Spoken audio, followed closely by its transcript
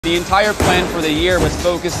The entire plan for the year was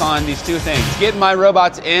focused on these two things: get my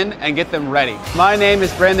robots in and get them ready. My name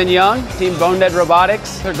is Brandon Young, Team Bone Dead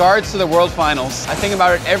Robotics. With regards to the World Finals, I think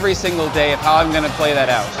about it every single day of how I'm going to play that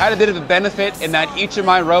out. I had a bit of a benefit in that each of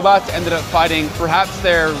my robots ended up fighting perhaps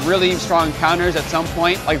their really strong counters at some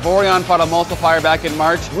point. Like Vorion fought a multiplier back in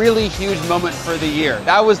March. Really huge moment for the year.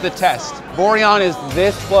 That was the test. Vorion is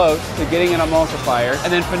this close to getting in a multiplier,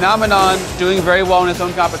 and then Phenomenon doing very well in its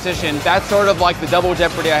own competition. That's sort of like the double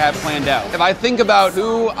jeopardy I have planned out. If I think about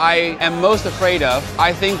who I am most afraid of,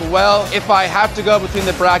 I think, well, if I have to go between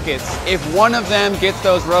the brackets, if one of them gets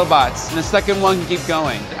those robots, and the second one can keep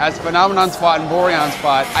going. As Phenomenon's fought and Vorion's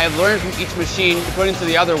fought, I learned from each machine to put into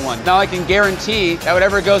the other one. Now I can guarantee that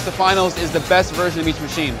whatever goes to finals is the best version of each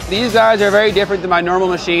machine. These guys are very different than my normal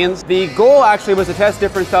machines. The goal actually was to test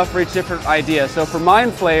different stuff for each different idea. So for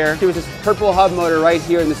Mind Flayer, it was this purple hub motor right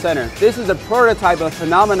here in the center. This is a prototype of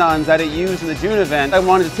Phenomenons that it used in the June event. I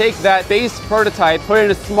wanted to take that base prototype, put it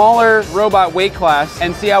in a smaller robot weight class,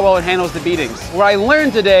 and see how well it handles the beatings. What I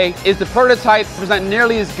learned today is the prototype was not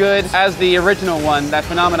nearly as good as the original one that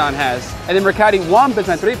Phenomenon has. And then Mercati Wump is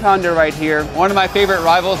my 3-pounder right here. One of my favorite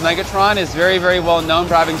rivals, Megatron, is very, very well known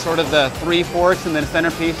for having sort of the 3 forks and then a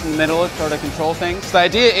centerpiece in the middle to sort of control things. So the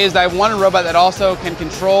idea is that I want a robot that also can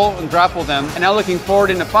control and grapple them. And now looking forward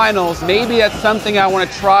into finals, maybe that's something I want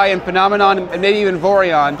to try in Phenomenon and maybe even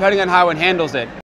Vorion, depending on how it handles it.